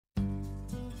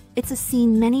It's a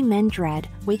scene many men dread,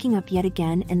 waking up yet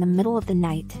again in the middle of the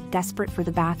night, desperate for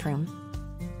the bathroom.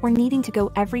 Or needing to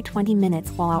go every 20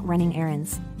 minutes while out running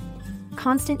errands.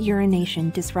 Constant urination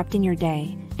disrupting your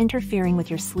day, interfering with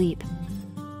your sleep.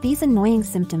 These annoying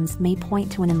symptoms may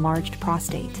point to an enlarged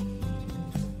prostate.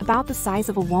 About the size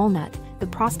of a walnut, the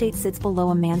prostate sits below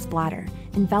a man's bladder,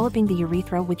 enveloping the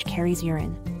urethra which carries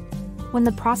urine. When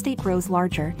the prostate grows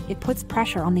larger, it puts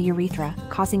pressure on the urethra,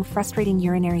 causing frustrating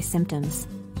urinary symptoms.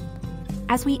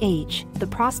 As we age, the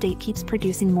prostate keeps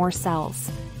producing more cells.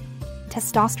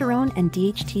 Testosterone and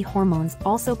DHT hormones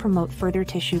also promote further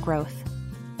tissue growth.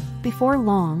 Before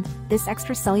long, this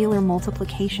extracellular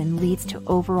multiplication leads to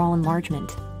overall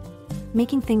enlargement.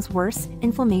 Making things worse,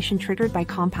 inflammation triggered by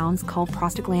compounds called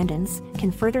prostaglandins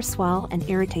can further swell and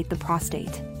irritate the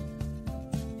prostate.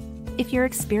 If you're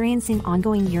experiencing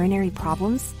ongoing urinary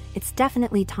problems, it's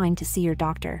definitely time to see your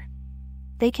doctor.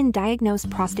 They can diagnose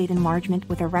prostate enlargement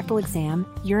with a rectal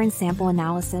exam, urine sample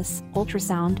analysis,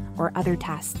 ultrasound, or other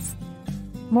tests.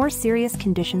 More serious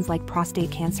conditions like prostate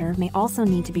cancer may also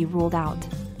need to be ruled out.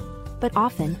 But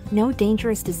often, no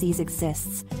dangerous disease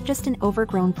exists, just an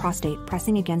overgrown prostate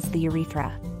pressing against the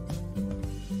urethra.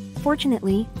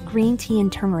 Fortunately, green tea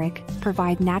and turmeric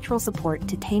provide natural support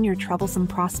to tame your troublesome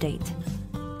prostate.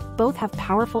 Both have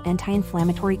powerful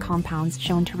anti-inflammatory compounds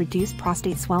shown to reduce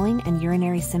prostate swelling and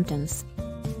urinary symptoms.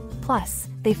 Plus,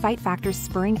 they fight factors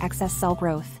spurring excess cell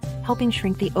growth, helping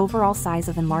shrink the overall size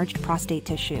of enlarged prostate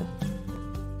tissue.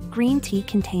 Green tea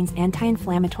contains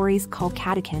anti-inflammatories called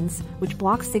catechins, which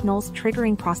block signals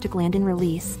triggering prostaglandin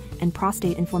release and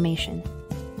prostate inflammation.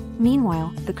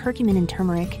 Meanwhile, the curcumin in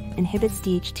turmeric inhibits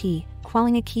DHT,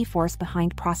 quelling a key force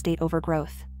behind prostate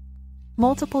overgrowth.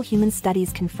 Multiple human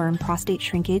studies confirm prostate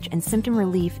shrinkage and symptom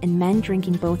relief in men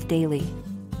drinking both daily.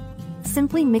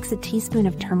 Simply mix a teaspoon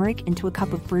of turmeric into a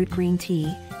cup of brewed green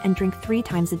tea and drink 3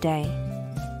 times a day.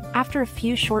 After a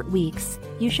few short weeks,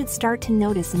 you should start to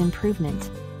notice an improvement.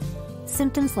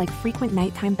 Symptoms like frequent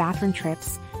nighttime bathroom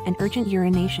trips and urgent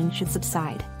urination should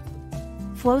subside.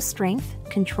 Flow strength,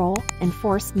 control, and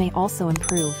force may also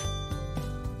improve.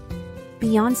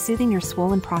 Beyond soothing your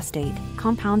swollen prostate,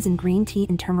 compounds in green tea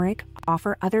and turmeric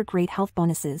offer other great health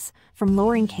bonuses, from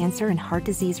lowering cancer and heart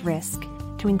disease risk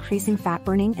to increasing fat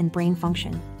burning and brain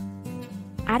function.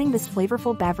 Adding this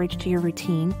flavorful beverage to your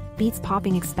routine beats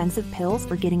popping expensive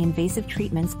pills or getting invasive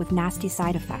treatments with nasty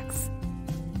side effects.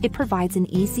 It provides an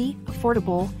easy,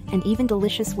 affordable, and even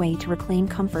delicious way to reclaim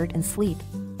comfort and sleep.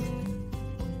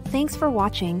 Thanks for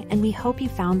watching, and we hope you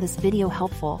found this video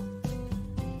helpful.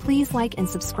 Please like and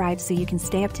subscribe so you can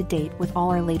stay up to date with all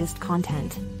our latest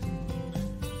content.